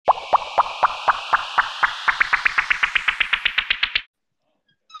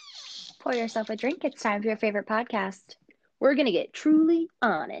Pour yourself a drink. It's time for your favorite podcast. We're going to get truly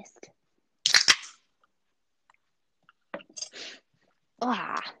honest.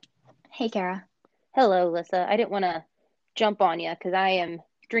 Ah, Hey, Kara. hello, Lissa. I didn't want to jump on you because I am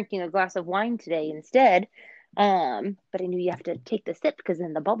drinking a glass of wine today instead. But I knew you have to take the sip because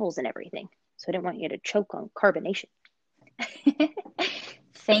then the bubbles and everything. So I didn't want you to choke on carbonation.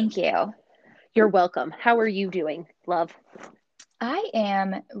 Thank you. You're welcome. How are you doing, love? I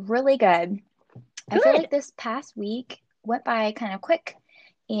am really good. I feel Good. like this past week went by kind of quick,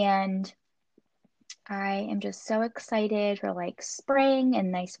 and I am just so excited for like spring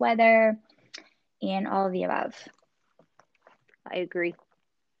and nice weather and all of the above. I agree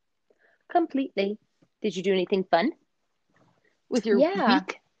completely. Did you do anything fun with your Yeah,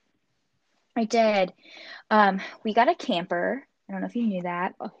 week? I did. We got a camper. I don't know if you knew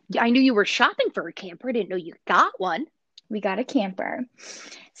that. I knew you were shopping for a camper. I didn't know you got one. We got a camper.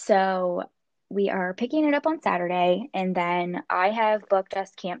 So we are picking it up on Saturday, and then I have booked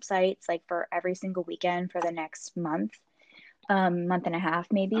us campsites like for every single weekend for the next month, month and a half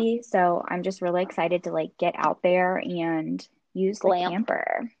maybe. So I'm just really excited to like get out there and use the Glamp.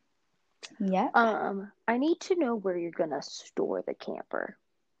 camper. Yep. I need to know where you're gonna store the camper.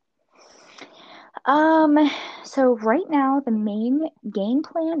 Um, so right now the main game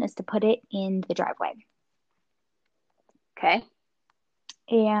plan is to put it in the driveway. Okay.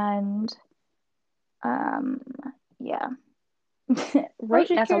 And um yeah. I was Right,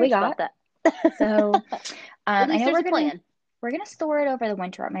 just that's all we curious about got. that. So At I least know there's a plan. we're gonna store it over the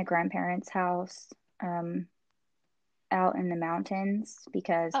winter at my grandparents' house, um, out in the mountains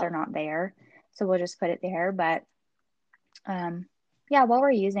because they're Oh, not there. So we'll just put it there. But um, yeah, while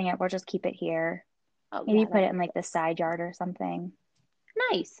we're using it, we'll just keep it here. oh Maybe yeah, put that it in makes like the sense. side yard or something.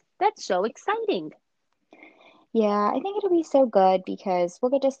 Nice. That's so exciting. Yeah, I think it'll be so good because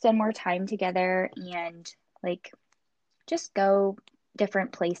we'll get to spend more time together and like just go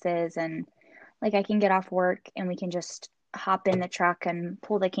different places, and like I can get off work and we can just hop in the truck and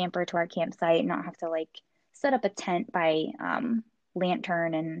pull the camper to our campsite and not have to like set up a tent by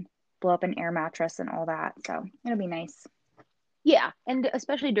lantern and blow up an air mattress and all that. So it'll be nice. Yeah, and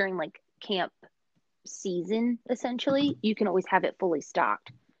especially during like camp season, essentially, you can always have it fully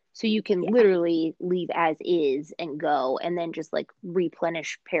stocked. So you can Yeah. literally leave as is and go and then just like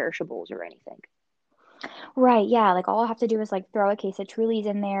replenish perishables or anything. Right. Yeah. Like all I have to do is like throw a case of Trulies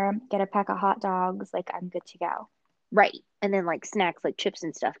in there, get a pack of hot dogs. Like I'm good to go. Right. And then like snacks like chips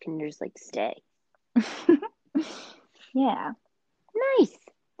and stuff can just like stay. Yeah. Nice.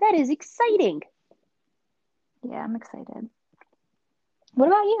 That is exciting. Yeah. I'm excited. What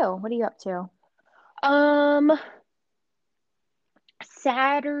about you? What are you up to? Um,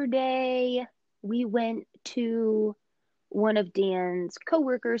 Saturday we went to one of Dan's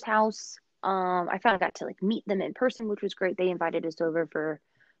coworkers' house. I finally got to like meet them in person, which was great. They invited us over for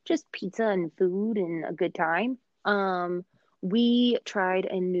just pizza and food and a good time. We tried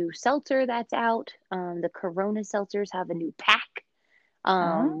a new seltzer that's out. The Corona seltzers have a new pack.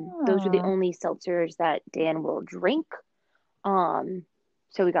 Those are the Oh, only seltzers that Dan will drink. Um,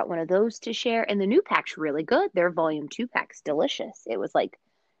 so we got one of those to share, and the new pack's really good. Their volume two pack's delicious. It was like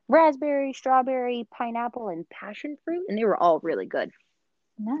raspberry, strawberry, pineapple, and passion fruit, and they were all really good.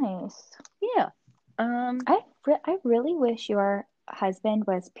 nice. Yeah. Um, I really wish your husband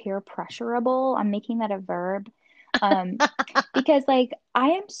was peer pressurable. I'm making that a verb. Um, because like I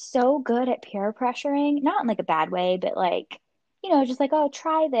am so good at peer pressuring, not in like a bad way, but like, just like, oh,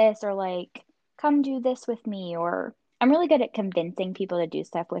 try this or like come do this with me, or I'm really good at convincing people to do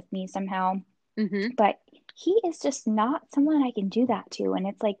stuff with me somehow. hmm But he is just not someone I can do that to, and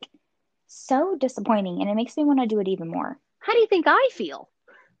it's like so disappointing and it makes me want to do it even more. How do you think I feel?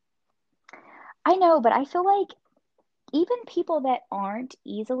 I know, but I feel like even people that aren't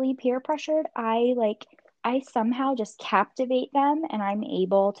easily peer pressured, I somehow just captivate them and I'm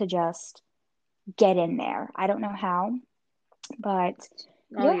able to just get in there. I don't know how, but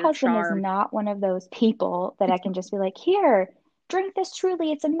Oh, your your husband is charm. not one of those people that I can just be like, "Here, drink this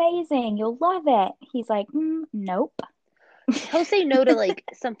truly. It's amazing. You'll love it." He's like, "Nope." He'll say no to like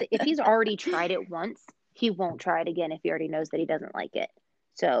something if he's already tried it once. He won't try it again if he already knows that he doesn't like it.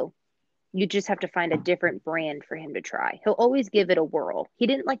 So you just have to find a different brand for him to try. He'll always give it a whirl. He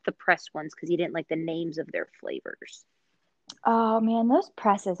didn't like the pressed ones because he didn't like the names of their flavors. Oh man, those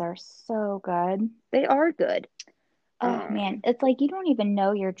presses are so good. They are good. Oh man, Um, it's like you don't even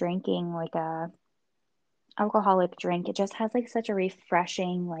know you're drinking like a alcoholic drink. It just has like such a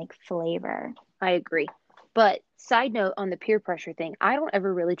refreshing like flavor. I agree. But side note on the peer pressure thing, I don't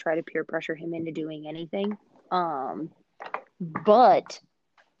ever really try to peer pressure him into doing anything. But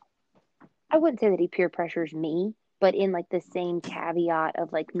I wouldn't say that he peer pressures me, but in like the same caveat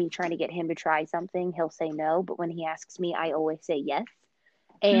of like me trying to get him to try something, he'll say no. But when he asks me, I always say yes.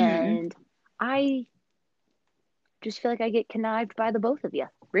 Hmm. And I just feel like I get connived by the both of you,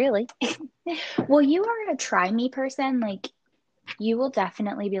 really. Well, you are a try me person. Like, you will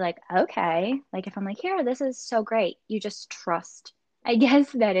definitely be like, okay. Like, if I'm like, here, this is so great, you just trust, I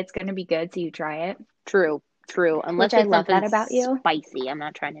guess, that it's going to be good. So you try it, True, true. which Unless I it's love that something about you. spicy. I'm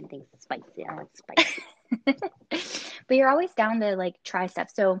not trying anything spicy. I like spicy. But you're always down to like try stuff.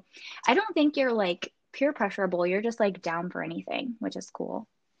 So I don't think you're like peer pressurable. You're just like down for anything, which is cool.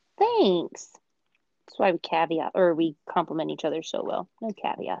 Thanks. That's why we caveat or we compliment each other so well. No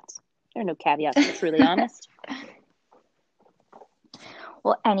caveats. There are no caveats. I'm truly honest.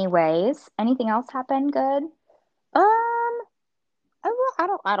 Well, anyways, anything else happen good?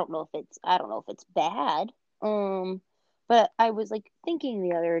 I don't know if it's bad. Um, but I was like thinking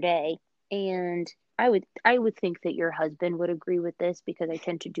the other day, and I would think that your husband would agree with this because I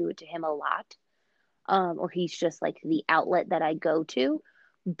tend to do it to him a lot. Or he's just like the outlet that I go to.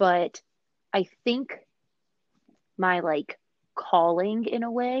 But I think my like calling in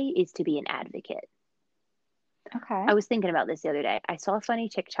a way is to be an advocate. Okay. I was thinking about this the other day. I saw a funny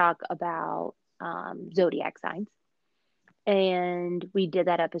TikTok about zodiac signs, and we did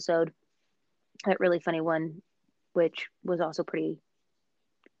that episode, that really funny one, which was also pretty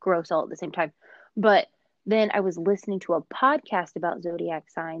gross all at the same time. But then I was listening to a podcast about zodiac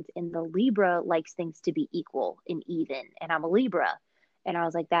signs, and the Libra likes things to be equal and even, and I'm a Libra. And I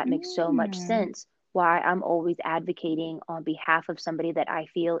was like, that makes so much Mm, sense why I'm always advocating on behalf of somebody that I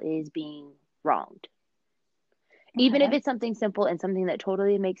feel is being wronged. Even if okay. it's something simple and something that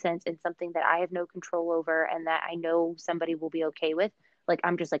totally makes sense and something that I have no control over and that I know somebody will be okay with, like,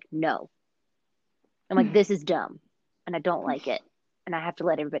 I'm just like, no. I'm like, this is dumb and I don't like it. And I have to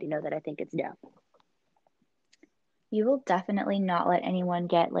let everybody know that I think it's dumb. You will definitely not let anyone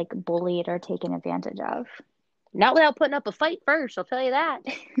get like bullied or taken advantage of. Not without putting up a fight first, I'll tell you that.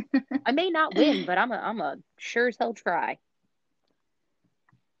 I may not win, but I'm a sure as hell try.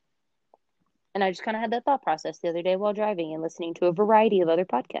 And I just kind of had that thought process the other day while driving and listening to a variety of other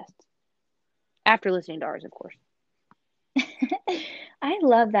podcasts. After listening to ours, of course. I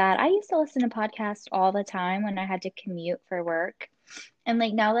love that. I used to listen to podcasts all the time when I had to commute for work. And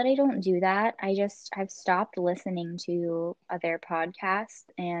like now that I don't do that, I've stopped listening to other podcasts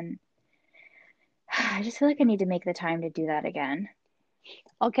and I just feel like I need to make the time to do that again.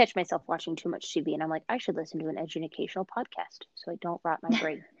 I'll catch myself watching too much TV and I'm like, I should listen to an educational podcast so I don't rot my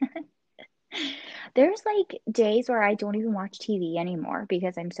brain. There's like days where I don't even watch TV anymore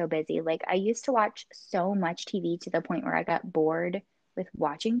because I'm so busy. Like I used to watch so much TV to the point where I got bored with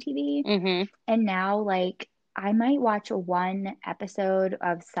watching TV. Mm-hmm. And now like I might watch one episode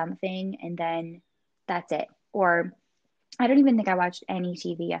of something and then that's it. Or I don't even think I watched any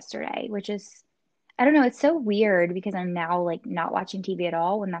TV yesterday, which is, I don't know, it's so weird because I'm now like not watching TV at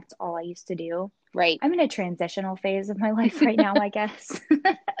all when that's all I used to do. Right. I'm in a transitional phase of my life right now, I guess.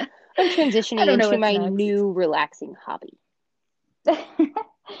 I'm I transitioning don't know into what's my next. new relaxing hobby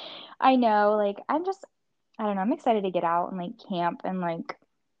I know, like I don't know, I'm excited to get out and like camp and like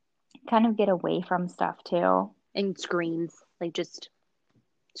kind of get away from stuff too. and screens, like just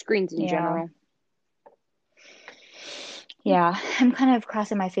screens in Yeah. general. Yeah. I'm kind of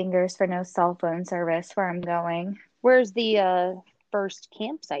crossing my fingers for no cell phone service where I'm going. Where's the first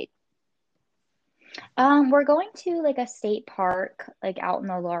campsite? We're going to like a state park, like out in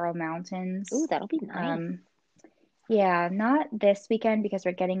the Laurel Ooh, Mountains. that'll be nice. Um, yeah, not this weekend because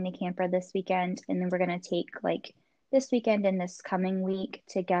we're getting the camper this weekend, and then we're gonna take like this weekend and this coming week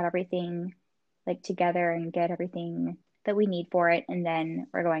to get everything like together and get everything that we need for it, and then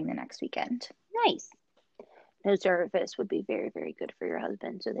we're going the next weekend. Nice. No service would be very, very good for your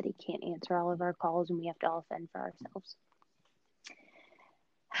husband so that he can't answer all of our calls and we have to all fend for ourselves.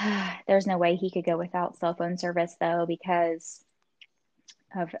 There's no way he could go without cell phone service though because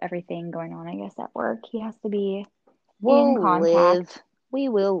of everything going on, I guess, at work. He has to be in We'll live. contact. We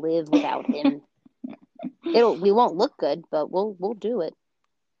will live without him. We won't look good, but we'll do it.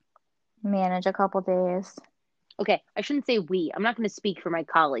 Manage a couple days. Okay, I shouldn't say we. I'm not going to speak for my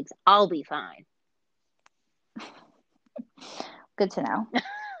colleagues. I'll be fine. Good to know.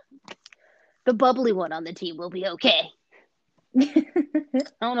 The bubbly one on the team will be okay. I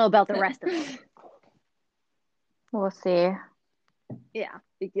don't know about the rest of them. We'll see. Yeah,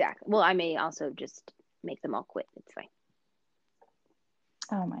 exactly. Well, I may also just make them all quit. It's fine.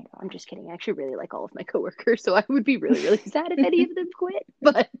 Oh my I'm gosh. just kidding. I actually really like all of my coworkers, so I would be really, really sad if any of them quit.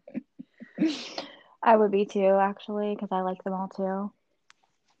 But I would be too, actually, because I like them all too.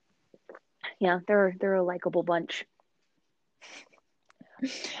 Yeah, they're a likable bunch.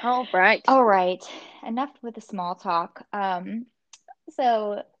 All right. All right, enough with the small talk.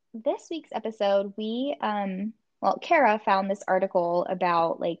 So this week's episode, well, Kara found this article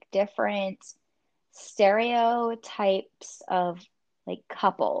about like different stereotypes of like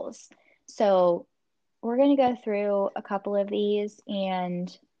couples. So we're going to go through a couple of these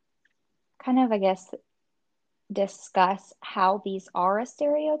and kind of, I guess, discuss how these are a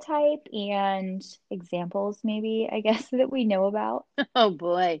stereotype and examples, maybe, I guess, that we know about. Oh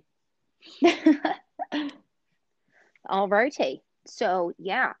boy. All righty. So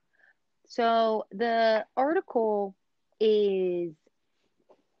yeah. So the article is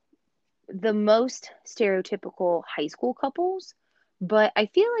the most stereotypical high school couples, but I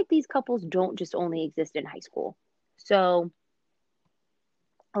feel like these couples don't just only exist in high school. So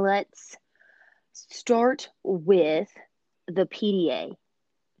let's start with the PDA.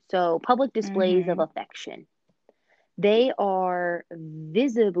 So public displays of hmm affection. They are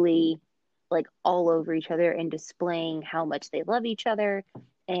visibly like all over each other and displaying how much they love each other.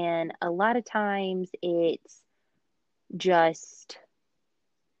 And a lot of times it's just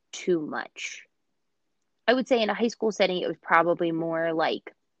too much. I would say in a high school setting, it was probably more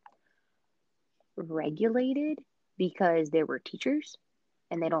like regulated because there were teachers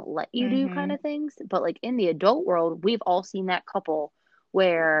and they don't let you do kind hmm of things. But like in the adult world, we've all seen that couple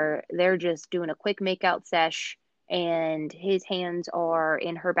where they're just doing a quick makeout sesh and his hands are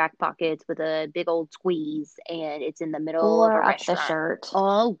in her back pockets with a big old squeeze and it's in the middle of a Or up the restaurant. shirt.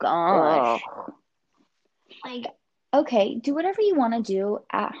 Oh Ugh. gosh. Like, okay, do whatever you want to do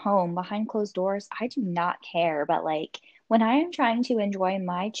at home behind closed doors. I do not care. But like when I am trying to enjoy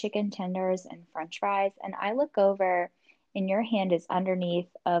my chicken tenders and french fries and I look over and your hand is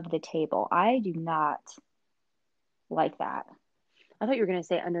underneath of the table, I do not like that. I thought you were going to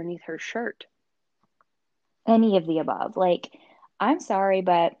say underneath her shirt. Any of the above. Like, I'm sorry,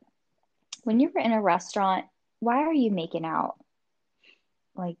 but when you're in a restaurant, why are you making out?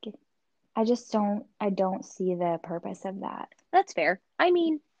 Like, I don't see the purpose of that. That's fair. I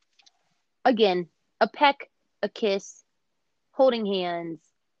mean, again, a peck, a kiss, holding hands,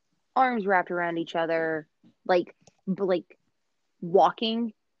 arms wrapped around each other, like like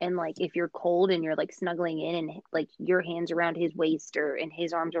walking and like if you're cold and you're like snuggling in and like your hands around his waist or and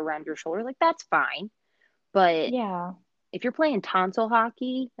his arms around your shoulder, like that's fine. But Yeah. if you're playing tonsil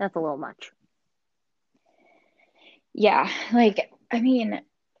hockey, that's a little much. Yeah. Like, I mean,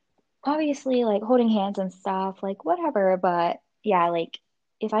 obviously, like holding hands and stuff, like whatever, but yeah, like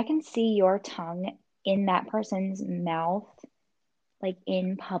if I can see your tongue in that person's mouth, like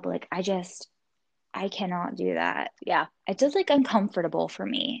in public, I cannot do that. Yeah. It's just like uncomfortable for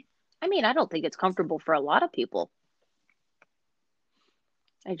me. I mean, I don't think it's comfortable for a lot of people.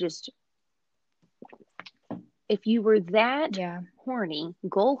 I just if you were that Yeah. horny,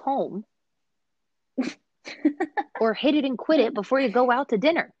 go home or hit it and quit it before you go out to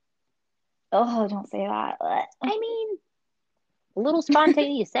dinner. Oh, don't say that. I mean, a little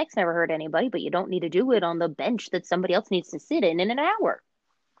spontaneous sex never hurt anybody, but you don't need to do it on the bench that somebody else needs to sit in an hour.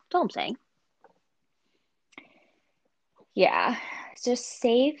 That's all I'm saying. Yeah. Just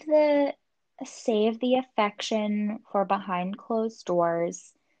save the affection for behind closed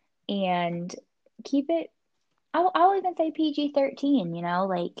doors and keep it I'll even say PG-13,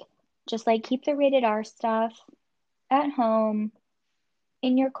 like just like keep the rated R stuff at home,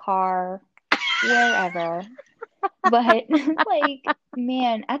 in your car, wherever. But like,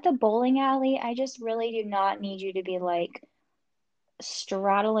 man, at the bowling alley, I just really do not need you to be like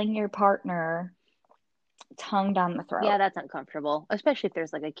straddling your partner, tongue down the Yeah, throat. that's uncomfortable, especially if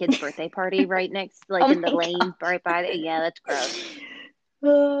there's like a kid's birthday party right next, like Oh in the my lane right by there. Yeah, that's gross.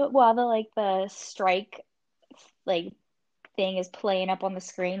 While the strike like thing is playing up on the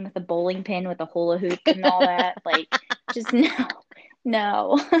screen with the bowling pin with the hula hoop and all that. Like, just no,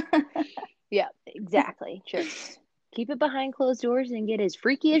 no. Yeah, exactly. Just keep it behind closed doors and get as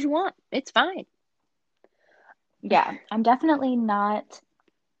freaky as you want. It's fine. Yeah, I'm definitely not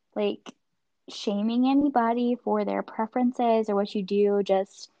like shaming anybody for their preferences or what you do.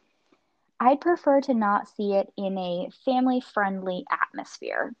 Just, I'd prefer to not see it in a family friendly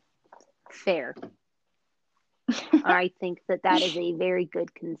atmosphere. Fair. I think that that is a very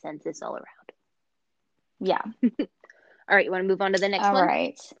good consensus all around. Yeah. All right, you want to move on to the next All one?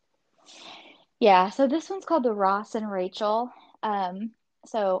 right. Yeah, so this one's called the Ross and Rachel.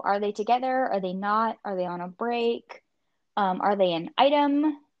 So are they together? Are they not? Are they on a break? Are they an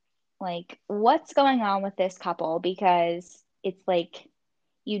item? Like, what's going on with this couple? Because it's like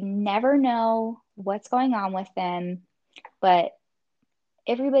you never know what's going on with them, but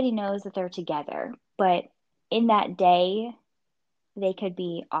everybody knows that they're together, but in that day, they could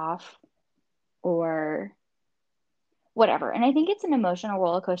be off or whatever. And I think it's an emotional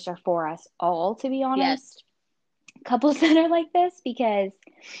roller coaster for us all, to be Yes. honest, couples that are like this, because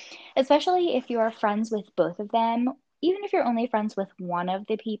especially if you are friends with both of them, even if you're only friends with one of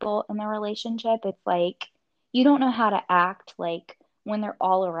the people in the relationship, it's like you don't know how to act like when they're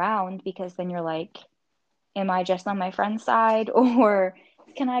all around because then you're like, am I just on my friend's side or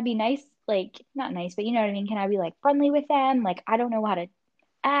can I be nice? Like, not nice, but you know what I mean? Can I be like friendly with them? Like, I don't know how to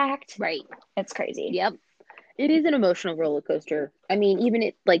act. Right. It's crazy. Yep. It is an emotional roller coaster. I mean, even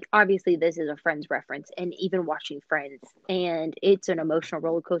it, like, obviously, this is a Friends reference, and even watching Friends, and it's an emotional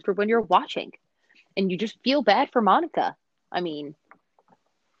roller coaster when you're watching, and you just feel bad for Monica. I mean,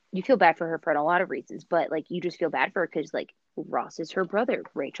 you feel bad for her for a lot of reasons, but like, you just feel bad for her because, like, Ross is her brother,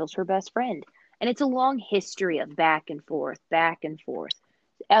 Rachel's her best friend, and it's a long history of back and forth,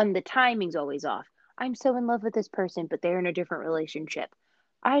 and the timing's always off. I'm so in love with this person, but they're in a different relationship.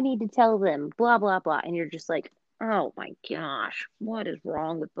 I need to tell them, blah, blah, blah. And you're just like, oh my gosh, what is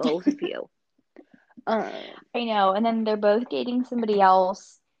wrong with both of you? Um, I know. And then they're both dating somebody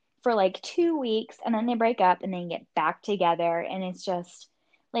else for like 2 weeks and then they break up and then get back together. And it's just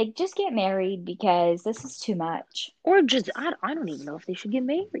like, just get married because this is too much. or just, I don't even know if they should get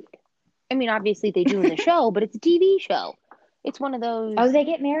married. I mean, obviously they do in the show, but it's a TV show. It's one of Oh, those, they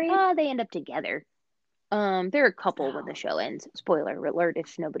get married? they end up together. They're a couple when the Oh, show ends. Spoiler alert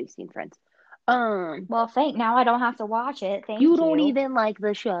if nobody's seen Friends. Um, well, thank now I don't have to watch it. you Thank don't you. even like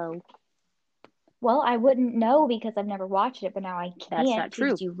the show. Well, I wouldn't know because I've never watched it, but now I That's can't not true.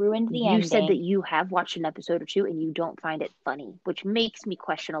 because you ruined the You said that ending. you have watched an episode or two and you don't find it funny, which makes me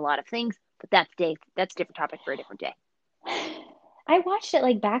question a lot of things, but that's a different topic for a different day. I watched it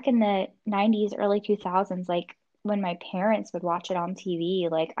like back in the 90s, early 2000s, like when my parents would watch it on TV.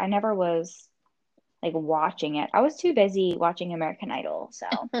 Like I never was like watching it. I was too busy watching American Idol, so.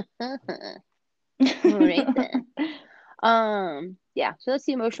 All right then. Yeah, so that's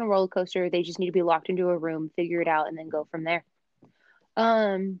the emotional roller coaster. They just need to be locked into a room, figure it out, and then go from there.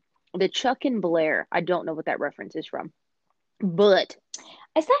 Um, the Chuck and Blair, I don't know what that reference is from, but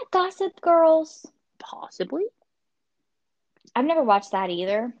Is that Gossip Girls? possibly. I've never watched that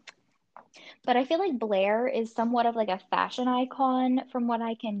either, but I feel like Blair is somewhat of like a fashion icon from what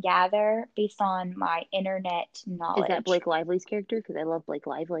I can gather based on my internet Is that knowledge. Blake Lively's character? Because I love Blake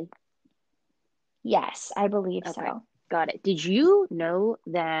Lively. Yes, I believe Okay, so. got it. Did you know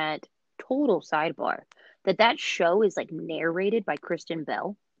that, total sidebar, that show is like narrated by Kristen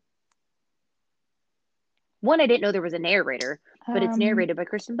Bell? One, I didn't know there was a narrator, but it's Um, narrated by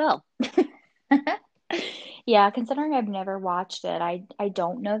Kristen Bell. yeah, considering I've never watched it, I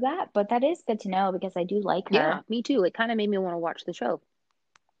don't know that, but that is good to know because I do like Yeah, her. me too. It kind of made me want to watch the show.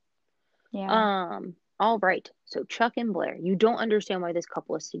 Yeah. All right. So Chuck and Blair, you don't understand why this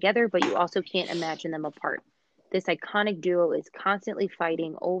couple is together, but you also can't imagine them apart. This iconic duo is constantly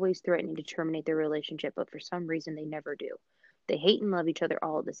fighting, always threatening to terminate their relationship, but for some reason they never do. They hate and love each other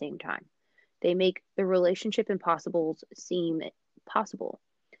all at the same time. They make the relationship impossibles seem possible,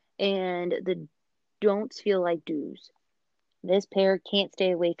 and the don'ts feel like do's. This pair can't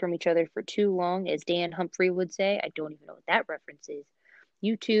stay away from each other for too long, as Dan Humphrey would say. I don't even know what that reference is.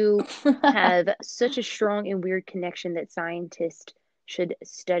 You two have such a strong and weird connection that scientists should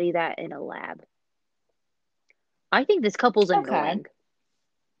study that in a lab. I think this couple's Okay. annoying.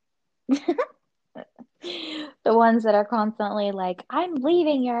 The ones that are constantly like, I'm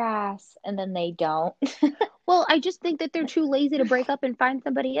leaving your ass, and then they don't. Well, I just think that they're too lazy to break up and find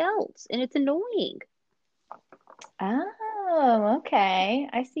somebody else, and it's annoying. Oh, okay.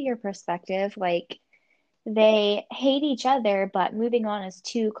 I see your perspective. Like, they hate each other, but moving on is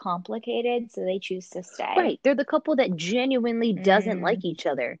too complicated, so they choose to stay. Right. They're the couple that genuinely doesn't like Mm. each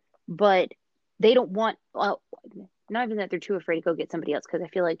other, but they don't want, well, not even that they're too afraid to go get somebody else, because I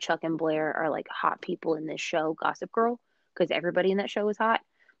feel like Chuck and Blair are like hot people in this show, Gossip Girl, because everybody in that show is hot.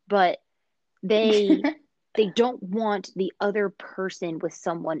 But they they don't want the other person with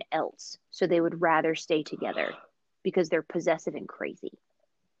someone else. So they would rather stay together because they're possessive and crazy.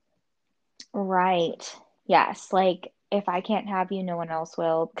 Right. Yes. Like, if I can't have you, no one else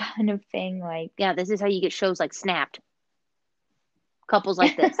will, kind of thing. Like, Yeah, this is how you get shows like Snapped, couples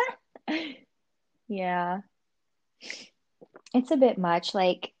like this. yeah, it's a bit much.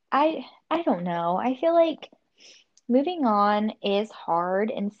 Like, I don't know. I feel like moving on is hard,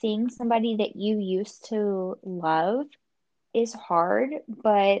 and seeing somebody that you used to love is hard,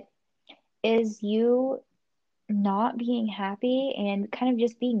 but is you not being happy and kind of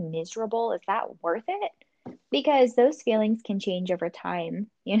just being miserable, is that worth it? because those feelings can change over time,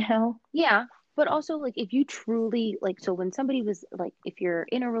 you know? Yeah, but also like if you truly like, so when somebody was like, if you're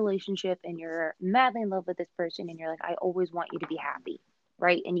in a relationship and you're madly in love with this person and you're like, I always want you to be happy,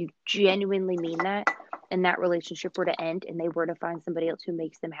 right? And you genuinely mean that, and that relationship were to end and they were to find somebody else who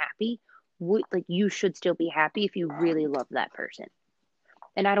makes them happy, would like you should still be happy if you really love that person.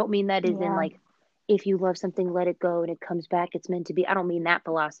 And I don't mean that as in Yeah. like, if you love something, let it go and it comes back, it's meant to be. I don't mean that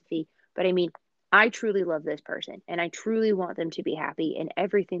philosophy, but I mean, I truly love this person and I truly want them to be happy in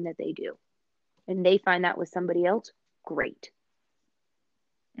everything that they do. And they find that with somebody else, great.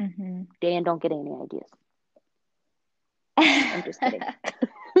 Hmm. Dan, don't get any ideas. I'm just kidding.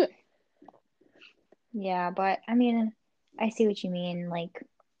 Yeah, but I mean, I see what you mean. Like,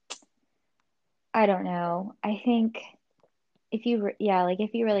 I don't know. I think yeah, like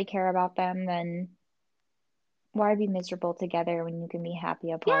if you really care about them, then why be miserable together when you can be happy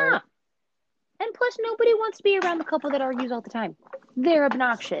Yeah. apart? And plus, nobody wants to be around the couple that argues all the time. They're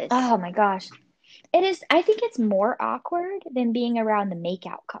obnoxious. Oh my gosh. It is, I think it's more awkward than being around the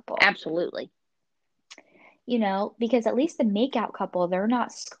makeout couple. Absolutely. Because at least the makeout couple, they're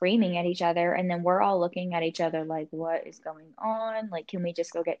not screaming at each other, and then we're all looking at each other like, what is going on? Like, can we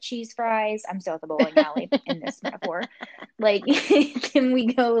just go get cheese fries? I'm still at the bowling alley in this metaphor. Like, can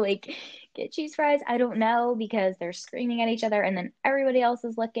we go like get cheese fries? I don't know because they're screaming at each other, and then everybody else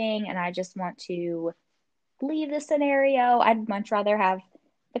is looking, and I just want to leave the scenario. I'd much rather have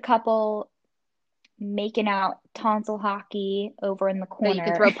the couple making out tonsil hockey over in the That you can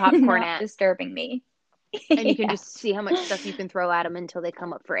corner, throw popcorn not at, disturbing me. and you can Yeah, just see how much stuff you can throw at them until they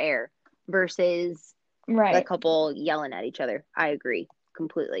come up for air versus the right. couple yelling at each other. I agree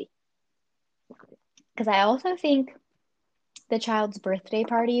completely. Because I also think the child's birthday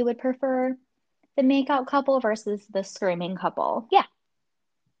party would prefer the makeout couple versus the screaming couple. Yeah,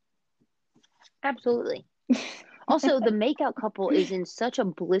 absolutely. Also, the makeout couple is in such a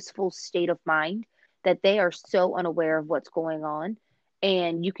blissful state of mind that they are so unaware of what's going on,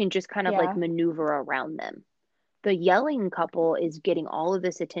 and you can just kind of like Yeah. maneuver around them. The yelling couple is getting all of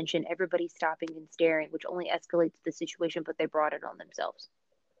this attention, everybody stopping and staring, which only escalates the situation, but they brought it on themselves.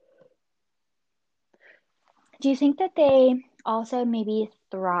 Do you think that they also maybe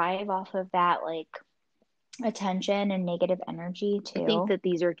thrive off of that, like attention and negative energy I think too? that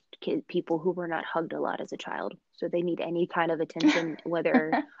these are people who were not hugged a lot as a child. So they need any kind of attention,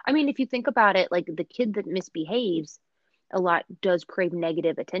 whether, I mean, if you think about it, like the kid that misbehaves a lot does crave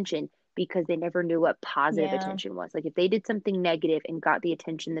negative attention because they never knew what positive Yeah. attention was. Like if they did something negative and got the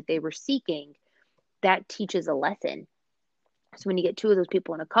attention that they were seeking, that teaches a lesson. So when you get two of those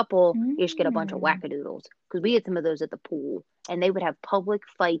people in a couple, you just get a bunch of Mm. wackadoodles. Because we had some of those at the pool, and they would have public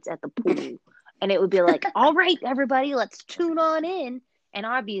fights at the pool, and it would be like, "All right, everybody, let's tune on in." And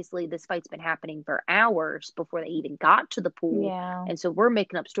obviously, this fight's been happening for hours before they even got to the pool, Yeah. and so we're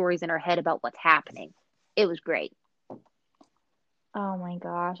making up stories in our head about what's happening. It was great. Oh my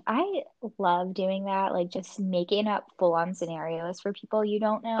gosh. I love doing that, like just making up full-on scenarios for people you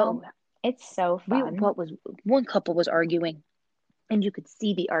don't Oh, know. It's so we fun. what was one couple was arguing, and you could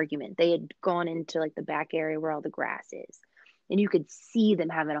see the argument. They had gone into like the back area where all the grass is, and you could see them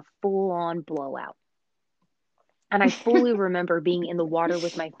having a full on blowout. And I fully remember being in the water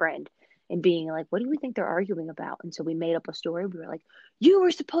with my friend and being like, what do we think they're arguing about? And so we made up a story. We were like, you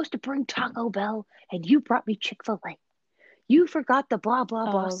were supposed to bring Taco Bell and you brought me Chick-fil-A. You forgot the blah,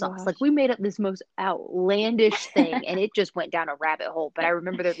 blah, blah Oh sauce. Like gosh. we made up this most outlandish thing and it just went down a rabbit hole. But I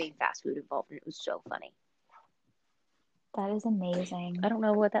remember there being fast food involved and it was so funny. That is I amazing. don't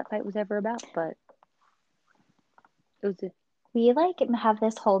know what that fight was ever about, but it was a, We like have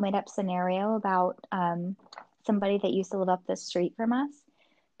this whole made up scenario about somebody that used to live up the street from us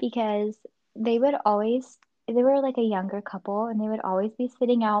because they were like a younger couple and they would always be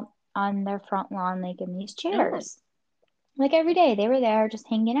sitting out on their front lawn like in these oh, chairs. Like every day they were there just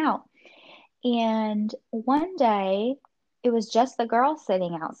hanging out. And one day it was just the girl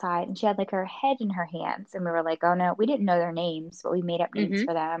sitting outside and she had like her head in her hands. And we were like, oh no, we didn't know their names, but we made up names mm-hmm.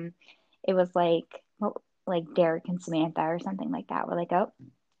 for them. It was like Derek and Samantha or something like that. We're like, oh,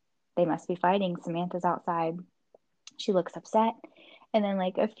 they must be fighting. Samantha's outside. She looks upset. And then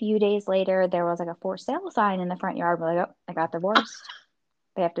like a few days later, there was like a for sale sign in the front yard. We're like, oh, I got divorced.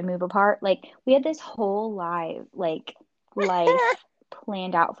 They have to move apart. Like we had this whole life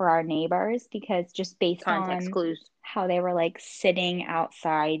planned out for our neighbors because just based Context on clues. how they were like sitting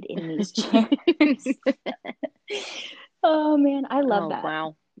outside in these chairs. Oh man, I love Oh, that.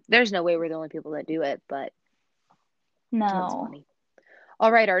 wow. There's no way we're the only people that do it, but that's No. funny.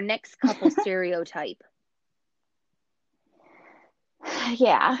 All right, our next couple stereotype.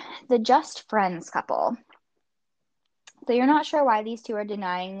 Yeah, the just friends couple. So you're not sure why these two are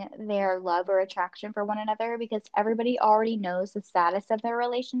denying their love or attraction for one another because everybody already knows the status of their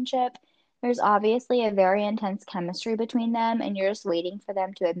relationship. There's obviously a very intense chemistry between them, and you're just waiting for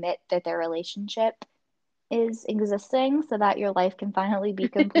them to admit that their relationship is existing so that your life can finally be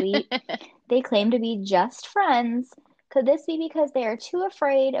complete. They claim to be just friends. Could this be because they are too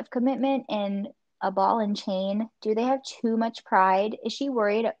afraid of commitment and a ball and chain? Do they have too much pride? Is she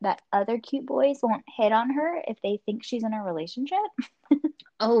worried that other cute boys won't hit on her if they think she's in a relationship?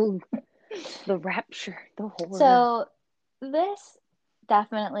 Oh, the rapture, the horror. So, this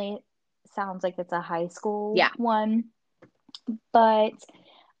definitely sounds like it's a high school Yeah. one, but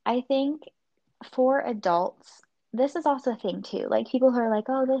I think for adults, this is also a thing too. Like people who are like,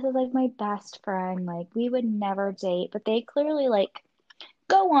 "Oh, this is like my best friend. Like we would never date," but they clearly like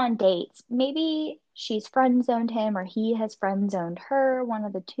go on dates. Maybe she's friend zoned him or he has friend zoned her, one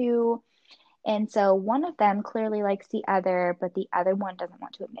of the two. And so one of them clearly likes the other, but the other one doesn't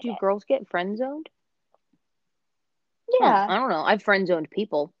want to admit Do it. girls get friend zoned? Huh, Yeah. I don't know. I've friend zoned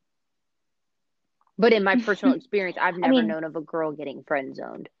people. But in my personal experience, I've I never mean, known of a girl getting friend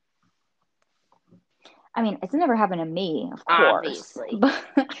zoned. it's never happened to me, of course. Obviously. But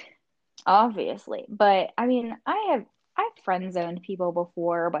obviously. But I mean, I've friend zoned people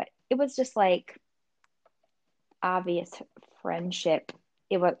before, but it was just like obvious friendship.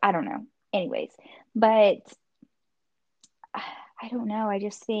 It was, I don't know. Anyways, but I don't know. I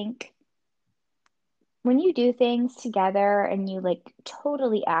just think when you do things together and you like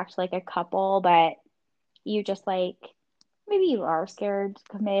totally act like a couple, but you just like maybe you are scared to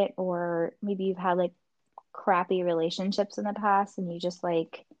commit, or maybe you've had like crappy relationships in the past and you just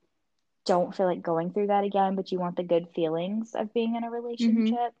like don't feel like going through that again, but you want the good feelings of being in a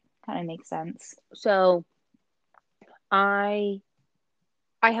Hmm. relationship. Kind of makes sense. So I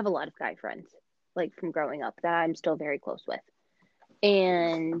I have a lot of guy friends, like from growing up that I'm still very close with.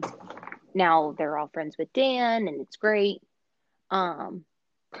 And now they're all friends with Dan and it's great. Um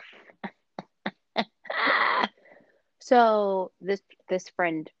so this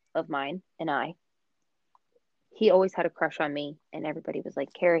friend of mine and I, he always had a crush on me and everybody was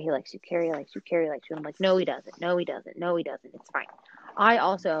like, Carrie, he likes you, Carrie likes you, Carrie likes you. I'm like, no, he doesn't, no, he doesn't, no, he doesn't. It's fine. I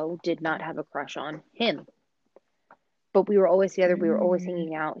also did not have a crush on him, but we were always together. We were always Mm,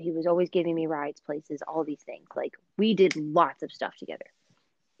 hanging out. He was always giving me rides, places, all these things. Like we did lots of stuff together.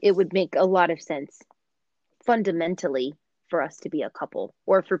 It would make a lot of sense fundamentally for us to be a couple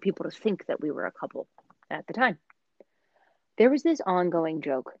or for people to think that we were a couple at the time. There was this ongoing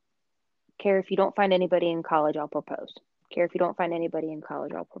joke. Care if you don't find anybody in college, I'll propose. Care if you don't find anybody in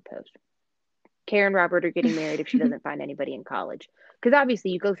college, I'll propose. Karen and Robert are getting married if she doesn't find anybody in college. Because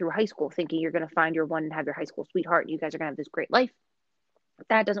obviously, you go through high school thinking you're going to find your one and have your high school sweetheart, and you guys are going to have this great life. If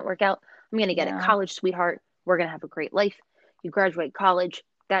that doesn't work out, I'm going to get a yeah. college sweetheart. We're going to have a great life. You graduate college.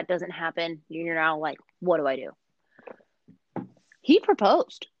 That doesn't happen. You're now like, what do I do? He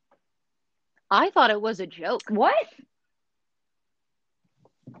proposed. I thought it was a joke. What?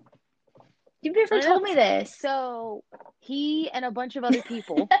 You've never I know. told me this. So he and a bunch of other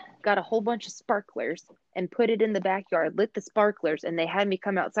people got a whole bunch of sparklers and put it in the backyard, lit the sparklers, and they had me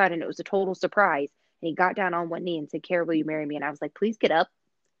come outside, and it was a total surprise. And he got down on one knee and said, Kara, will you marry me? And I was like, please get up.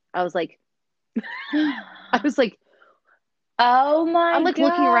 I was like, I was like, Oh I'm my like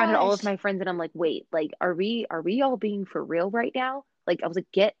looking around at all of gosh. my friends and I'm like, wait, like, are we all being for real right now? Like, I was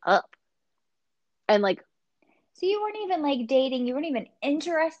like, get up. And like, So you weren't even like dating, you weren't even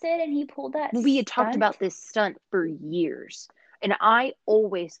interested, and he pulled that we had talked stunt? about this stunt for years. And I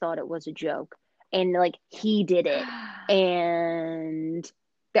always thought it was a joke. And like, he did it. And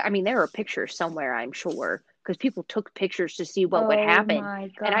I mean, there are pictures somewhere, I'm sure, because people took pictures to see what would Oh happen. my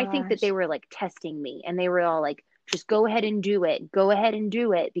And I think that they gosh. were like testing me and they were all like, just go ahead and do it. Go ahead and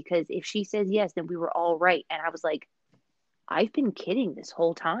do it. Because if she says yes, then we were all right. And I was like, I've been kidding this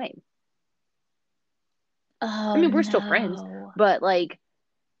whole time. I Oh mean, we're still friends, no. but like,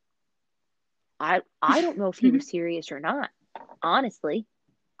 I don't know if he was serious or not, honestly.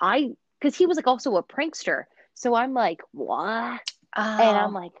 I because he was like also a prankster. So I'm like, what? And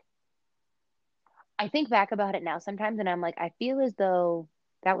I'm Oh, like, I think back about it now sometimes, and I'm like, I feel as though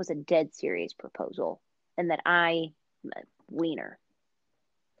that was a dead serious proposal, and that I wiener.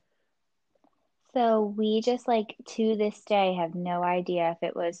 so we just like to this day have no idea if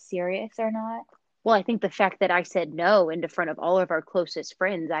it was serious or not. Well, I think the fact that I said no in front of all of our closest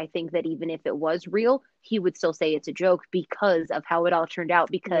friends, I think that even if it was real, he would still say it's a joke because of how it all turned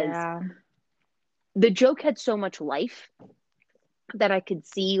out. Because Yeah. the joke had so much life that I could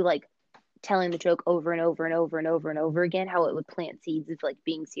see like telling the joke over and over and over and over and over again, how it would plant seeds of like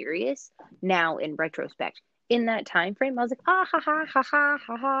being serious now in retrospect. in that time frame, I was like, ah, ha, ha, ha, ha,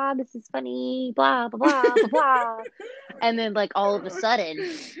 ha, ha, this is funny, blah, blah, blah, blah, blah. And then, like, all of a sudden,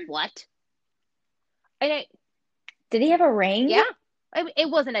 what? And Did he have a ring? yeah, I mean, it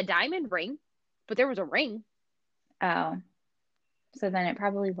wasn't a diamond ring, but there was a ring. Oh, so then it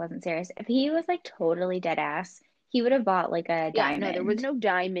probably wasn't serious. If he was like totally dead ass, he would have bought like a Yeah, no, there was diamond. no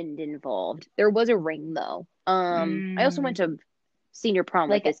diamond involved. There was a ring though. I also went Mm, to senior prom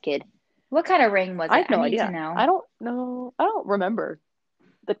with like this kid. what kind of ring was I it? have I no need to idea. know. I don't know. I don't remember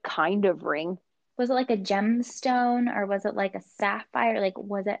the kind of ring. Was it like a gemstone or was it like a sapphire? Like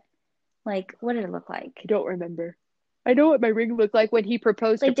was it like what did it look like? I don't remember. I know what my ring looked like when he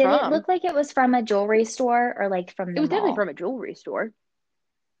proposed to Like did it prom. look like it was from a jewelry store or like from It the was definitely mall? from a jewelry store.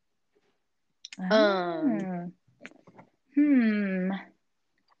 Um, Oh. Hmm.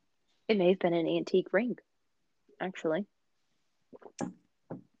 it may have been an antique ring, actually.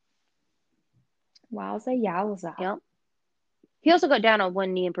 Wowza yowza. Yep. He also got down on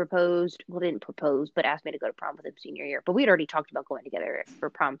one knee and proposed. Well, didn't propose, but asked me to go to prom with him senior year. But we had already talked about going together for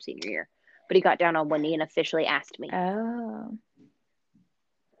prom senior year. But he got down on one knee and officially asked me. Oh.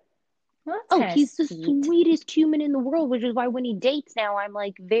 Well, that's Oh, kind of he's the sweet. sweetest human in the world, which is why when he dates now, I'm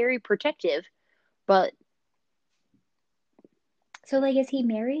like very protective. But So like is he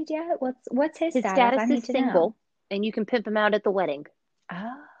married yet? What's his his status? I status is need to know. single, and you can pimp him out at the wedding.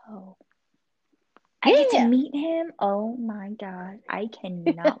 Oh. I get to Yeah. meet him. Oh my God. I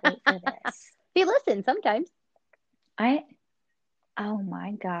cannot wait for this. He listens sometimes. I Oh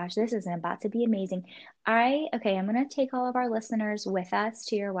my gosh, this is about to be amazing. Okay, I'm gonna take all of our listeners with us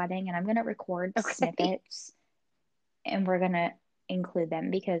to your wedding and I'm gonna record Okay. snippets and we're gonna include them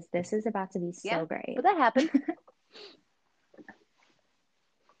because this is about to be Yeah. so great. But that happened.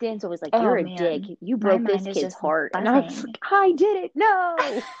 Dan's always like, Oh "You're a dick. man, You my broke this mind is kid's just heart." And I was buzzing. like, "I did it.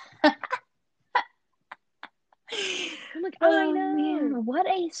 No." I'm like, "I Oh know." man, what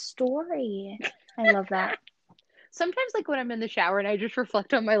a story. I love that. Sometimes, like when I'm in the shower and I just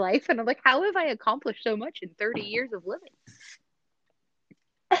reflect on my life, and I'm like, "How have I accomplished so much in 30 years of living?"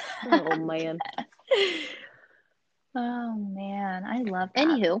 Oh man. Oh man, I love that.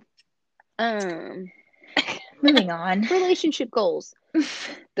 Anywho, um, Moving on. relationship goals.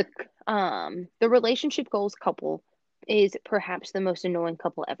 The relationship goals couple is perhaps the most annoying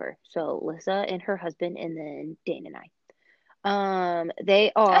couple ever. So Lissa and her husband, and then Dan and I.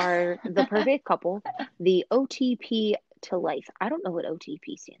 They are the perfect couple. The OTP to life. I don't know what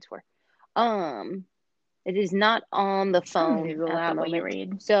OTP stands for. Um, it is not on the I'll phone Google at the that while you moment.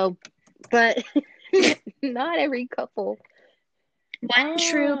 read. So, but not every couple. One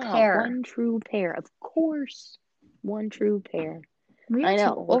true pair. One true pair. Of course. One true pair. We're I too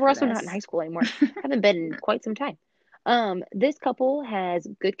know. Well, old we're for also not in high this. school anymore. Haven't been in quite some time. This couple has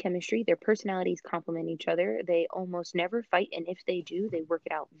good chemistry. Their personalities complement each other. They almost never fight, and if they do, they work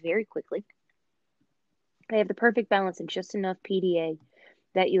it out very quickly. They have the perfect balance and just enough PDA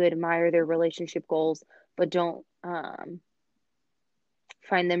that you admire their relationship goals, but don't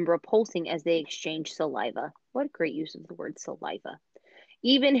find them repulsing as they exchange saliva. What a great use of the word saliva.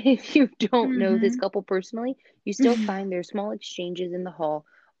 Even if you don't know this Mm-hmm. couple personally, you still find their small exchanges in the hall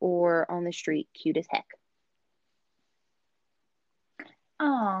or on the street cute as heck.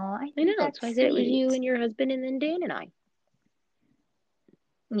 Oh, I I know, think that's why I that's said it was you sweet. and your husband and then Dan and I.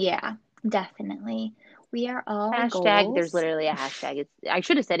 Yeah, definitely. We are all Hashtag, there's goals. literally a hashtag. I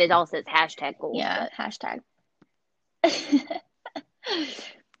should have said it all says hashtag goals, Yeah, but hashtag.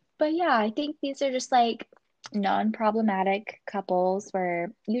 But yeah, I think these are just like non-problematic couples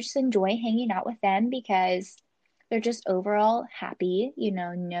where you just enjoy hanging out with them because they're just overall happy,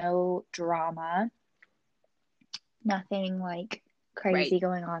 no drama, nothing like right. crazy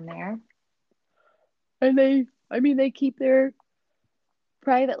going on there. And they keep their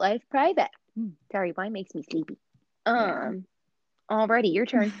private life private. Sorry, wine makes me sleepy. Yeah. Um, Alrighty, your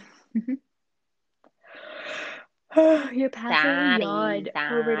turn. You're passing a Sorry, yawn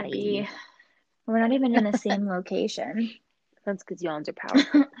over to sorry. me. We're not even in the same location. That's because yawns are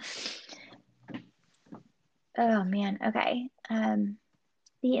powerful. Oh man, okay.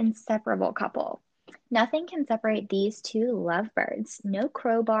 The inseparable couple. Nothing can separate these two lovebirds. No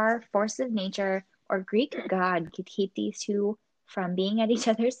crowbar, force of nature, or Greek god could keep these two from being at each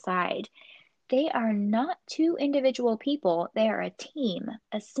other's side. They are not two individual people, they are a team,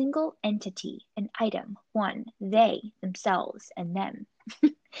 a single entity, an item, one, they, themselves, and them.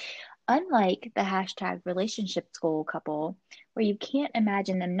 Unlike the hashtag relationship goal couple, where you can't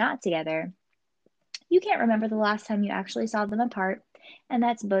imagine them not together, you can't remember the last time you actually saw them apart, and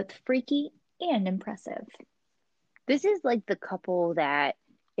that's both freaky and impressive. This is like the couple that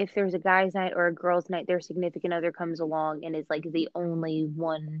if there's a guy's night or a girl's night, their significant other comes along and is like the only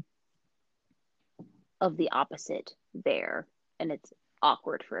one of the opposite there, and it's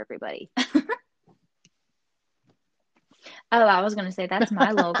awkward for everybody. Oh, I was gonna say that's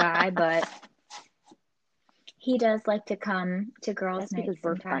my little guy, but he does like to come to girls' That's because nights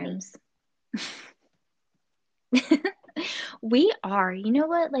we're funny. sometimes. We are. You know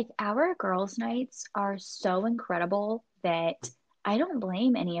what? Like our girls' nights are so incredible that I don't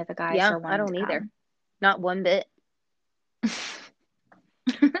blame any of the guys Yeah, for I wanting to don't either. come. Not one bit.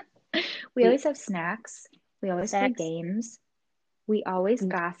 We We always have snacks. We always play snacks. games. We always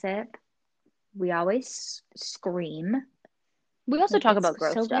gossip. We always scream. We also Like talk it's about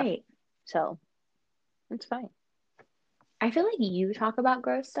gross so stuff, great. so it's fine. I feel like you talk about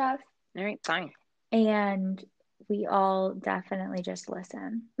gross stuff All right, fine. and we all definitely just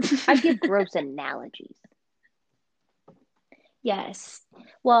listen. I give gross analogies. Yes.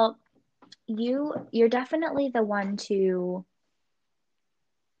 Well, you're definitely the one to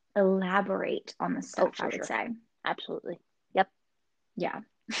elaborate on the Oh, stuff, I for would sure. say. Absolutely. Yep. Yeah.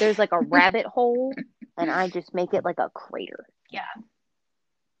 There's like a rabbit hole, and I just make it like a crater. Yeah.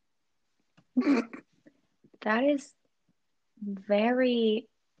 That is very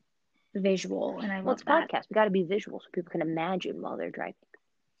visual, and I Well, love it's a that. podcast. We got to be visual so people can imagine while they're driving.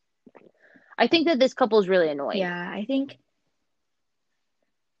 I think that this couple is really annoying. Yeah, I think.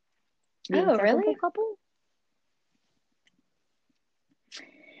 The Oh, inseparable really? couple?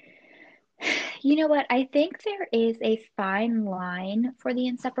 You know what? I think there is a fine line for the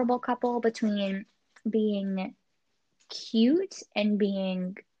inseparable couple between being cute and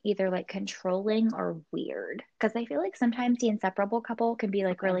being either like controlling or weird. Because I feel like sometimes the inseparable couple can be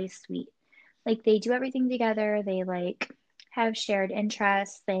like Okay. really sweet. Like they do everything together, they like have shared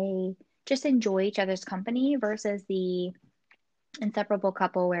interests, they just enjoy each other's company versus the inseparable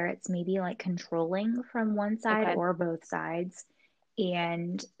couple where it's maybe like controlling from one side Okay. or both sides.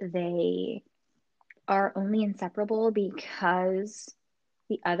 And they are only inseparable because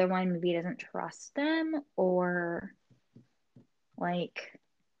the other one maybe doesn't trust them or like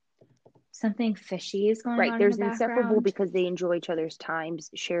something fishy is going Right. on in the There's inseparable background. because they enjoy each other's times,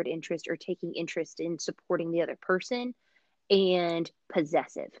 shared interest, or taking interest in supporting the other person, and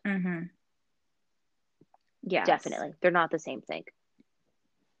possessive. Mm-hmm. Yes. Definitely. They're not the same thing.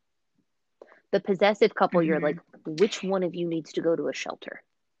 The possessive couple, you're Mm-hmm. like, which one of you needs to go to a shelter?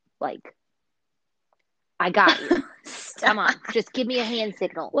 Like, I got you. Stop. Come on. Just give me a hand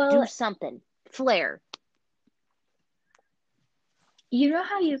signal. Do Well, something. Flare. you know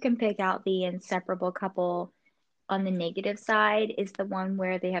how you can pick out the inseparable couple on the negative side is the one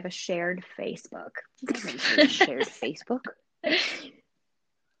where they have a shared Facebook. I haven't seen a shared Facebook.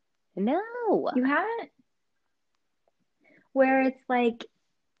 No. You haven't? Where it's like,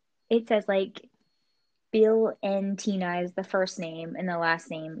 it says like Bill and Tina is the first name and the last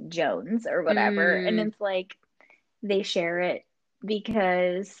name Jones or whatever. And Mm, it's like they share it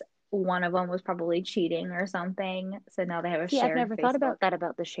because one of them was probably cheating or something. So now they have a see, I've shared never thought Facebook. about that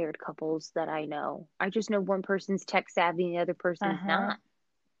about the shared couples that I know. I just know one person's tech savvy and the other person's Uh-huh. not.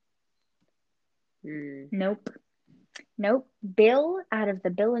 Mm, Nope. Nope. Bill, out of the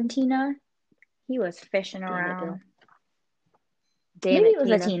Bill and Tina, he was fishing damn it, around. Bill. Damn Maybe it, it was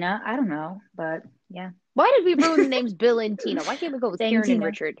a Tina. Tina. I don't know. But yeah. Why did we ruin the names Bill and Tina? Why can't we go with Dang Karen and Tina.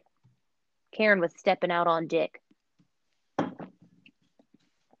 Richard? Karen was stepping out on Dick.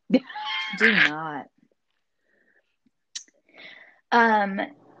 Do not. I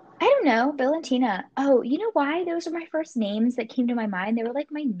don't know. Bill and Tina. Oh, you know why? Those are my first names that came to my mind. They were like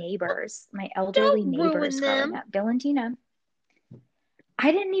my neighbors, my elderly Don't ruin neighbors growing them. up. Bill and Tina.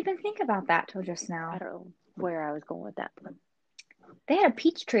 I didn't even think about that till just I now. don't know where I was going with that. They had a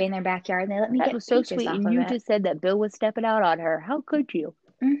peach tree in their backyard and they let me That get was so peaches sweet. off And of you it. just said that Bill was stepping out on her. How could you?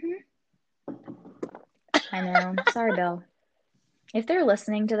 Hmm. I know. Sorry, Bill. If they're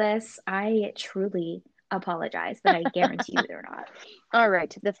listening to this, I truly apologize, but I guarantee you they're not. All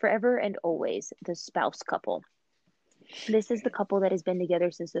right. The forever and always, the spouse couple. This is the couple that has been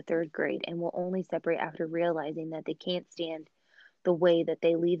together since the third grade and will only separate after realizing that they can't stand the way that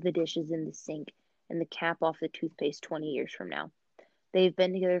they leave the dishes in the sink and the cap off the toothpaste 20 years from now. They've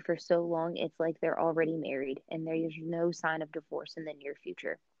been together for so long, it's like they're already married, and there's no sign of divorce in the near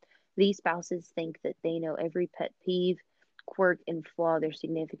future. These spouses think that they know every pet peeve, quirk, and flaw their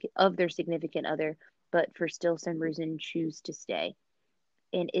significant other, but for still some reason choose to stay.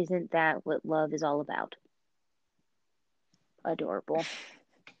 And isn't that what love is all about? Adorable.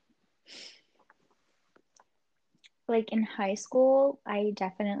 Like in high school, I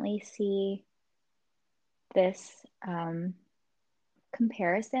definitely see this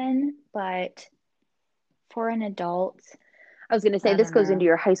comparison, but for an adult, I was going to say, I this don't goes into know.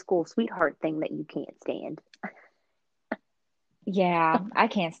 your high school sweetheart thing that you can't stand. Yeah, I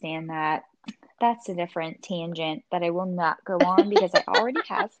can't stand that. That's a different tangent that I will not go on because I already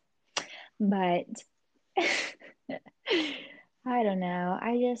have. But I don't know.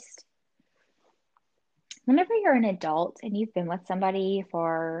 Whenever you're an adult and you've been with somebody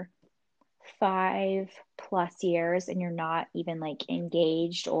for 5+ years and you're not even like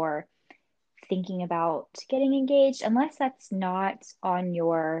engaged or thinking about getting engaged, unless that's not on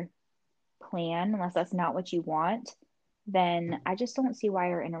your plan, unless that's not what you want, then I just don't see why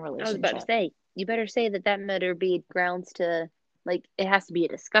you're in a I was about to relationship. say, you better say that that better be grounds to, like, it has to be a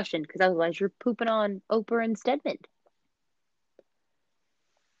discussion because otherwise you're pooping on Oprah and Stedman.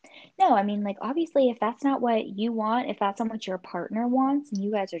 No, I mean, like, obviously, if that's not what you want, if that's not what your partner wants, and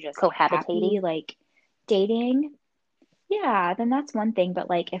you guys are just happy, Cohabitating. like, dating, yeah, then that's one thing. But,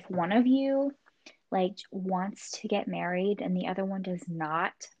 like, if one of you, like, wants to get married and the other one does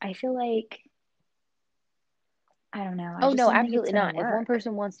not, I feel like, I don't know, I Oh, just no, don't think it's absolutely gonna not. If one work.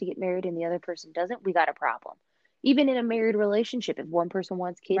 person wants to get married and the other person doesn't, we got a problem. Even in a married relationship, if one person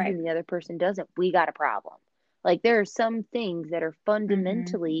wants kids Right. and the other person doesn't, we got a problem. Like, there are some things that are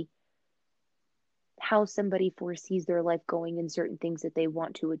Mm-hmm. fundamentally how somebody foresees their life going and certain things that they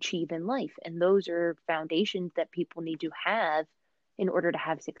want to achieve in life. And those are foundations that people need to have in order to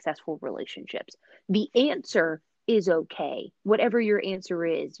have successful relationships. The answer is okay. Whatever your answer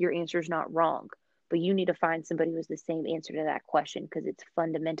is not wrong. But you need to find somebody who has the same answer to that question because it's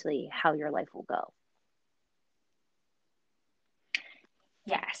fundamentally how your life will go.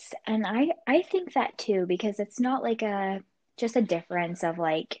 Yes, and I think that too because it's not like a just a difference of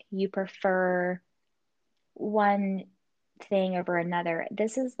like you prefer one thing over another.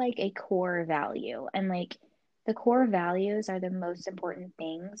 This is like a core value, and like the core values are the most important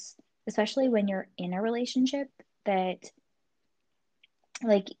things, especially when you're in a relationship that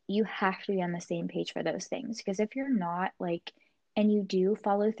like you have to be on the same page for those things because if you're not like and you do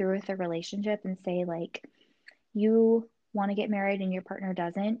follow through with a relationship and say like you want to get married and your partner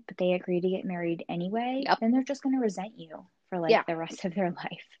doesn't, but they agree to get married anyway, Yep. then they're just going to resent you for Yeah. like the rest of their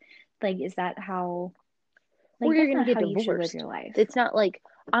life. Like, is that how, Or like, you're that's going to not get how you should live divorced. your life. It's not like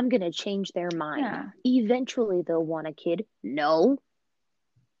I'm going to change their mind. Yeah. Eventually they'll want a kid. No,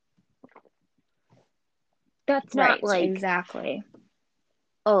 that's not Right. like, Exactly.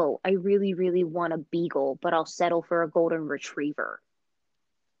 oh, I really, really want a beagle, but I'll settle for a golden retriever.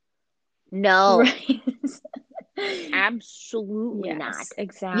 No, Right. absolutely not. Yes,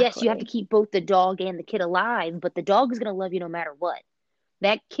 Yes, you have to exactly. keep both the dog and the kid alive, but the dog is going to love you no matter what.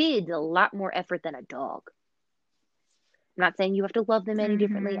 That kid's a lot more effort than a dog. I'm not saying you have to love them any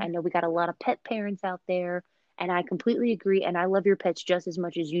differently. I Mm-hmm. know we got a lot of pet parents out there, and I completely agree. And I love your pets just as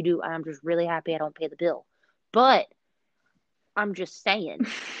much as you do. I'm just really happy I don't pay the bill. But I'm just saying,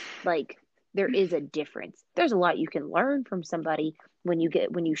 like, there is a difference. There's a lot you can learn from somebody when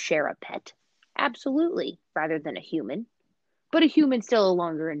you share a pet. Absolutely, rather than a human. But a human's still a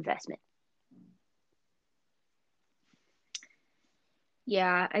longer investment.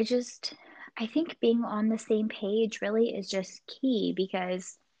 Yeah, I think being on the same page really is just key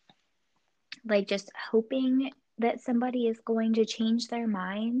because like just hoping that somebody is going to change their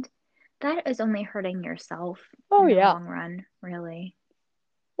mind, that is only hurting yourself Oh in the yeah. long run, really.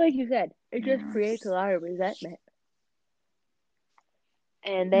 Like you said, it just Yeah. creates a lot of resentment.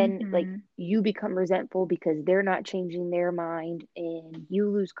 And then like Mm-hmm. you become resentful because they're not changing their mind and you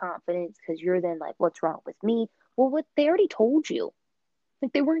lose confidence because you're then like, what's wrong with me? Well, what they already told you.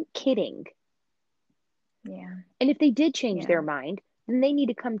 Like they weren't kidding. Yeah. And if they did change their Yeah. mind, then they need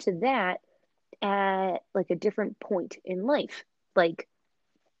to come to that at like a different point in life. Like,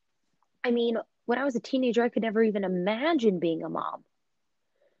 I mean, when I was a teenager, I could never even imagine being a mom.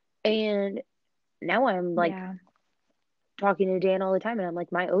 And now I'm like Yeah. talking to Dan all the time, and I'm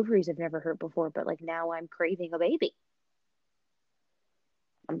like, my ovaries have never hurt before, but like now I'm craving a baby.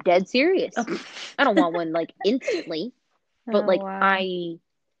 I'm dead serious. Oh, I don't want one like instantly, but oh like wow.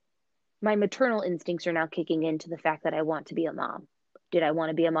 my maternal instincts are now kicking into the fact that I want to be a mom. Did I want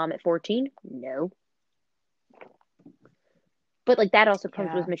to be a mom at 14? No. But like that also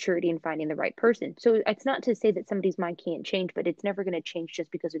comes with Yeah. maturity and finding the right person. So it's not to say that somebody's mind can't change, but it's never going to change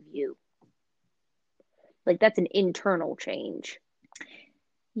just because of you. Like that's an internal change.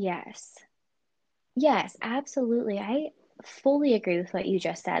 Yes. Yes, absolutely. I fully agree with what you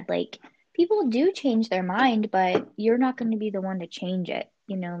just said. Like, people do change their mind, but you're not going to be the one to change it.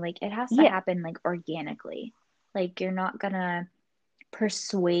 Like it has to Yeah, happen like organically. Like, you're not gonna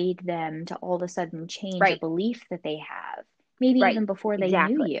persuade them to all of a sudden change a right. belief that they have. maybe Right. even before they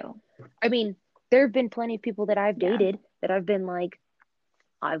knew Exactly. you. I mean, there have been plenty of people that I've Yeah. dated that I've been like,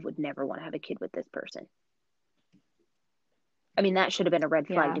 I would never want to have a kid with this person. I mean, that should have been a red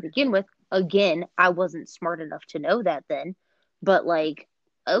flag Yeah. to begin with. Again, I wasn't smart enough to know that then, but like,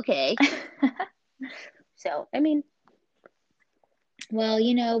 okay. So, I mean, Well,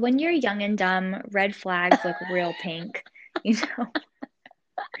 when you're young and dumb, red flags look real pink. You know,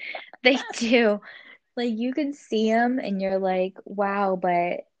 they do. Like you can see them and you're like, wow,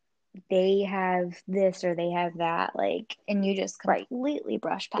 but they have this or they have that. Like, and you just right, completely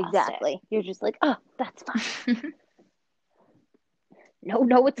brush past exactly. You're just like, oh, that's fine. it. No,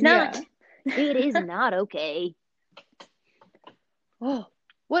 no, it's not. Yeah. It is not okay. Oh,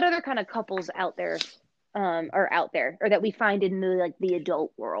 what other kind of couples out there are out there or that we find in the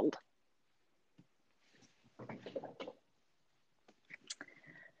adult world?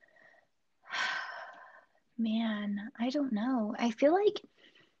 Man, I don't know. I feel like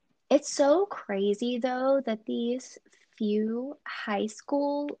it's so crazy though that these few high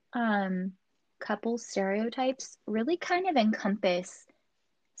school couple stereotypes really kind of encompass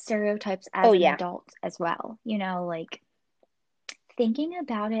stereotypes Oh as an yeah, adult as well. Like thinking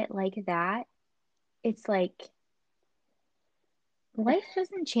about it like that, it's like life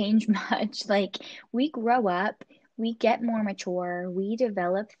doesn't change much. Like we grow up, we get more mature, we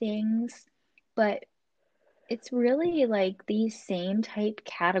develop things, but it's really like these same type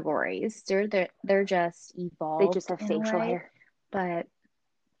categories. They're just they just evolved have in a facial way, hair. but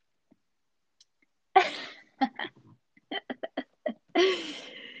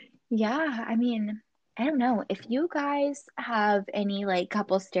yeah, I mean, I don't know. If you guys have any like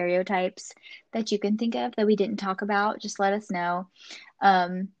couple stereotypes that you can think of that we didn't talk about, just let us know.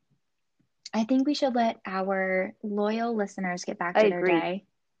 Um, I think we should let our loyal listeners get back I to their agree. day.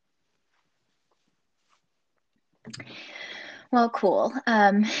 Well, cool.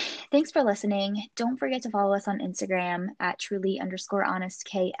 Thanks for listening. Don't forget to follow us on Instagram at truly_honest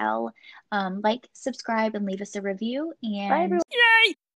KL. Like, subscribe, and leave us a review. Bye And everyone.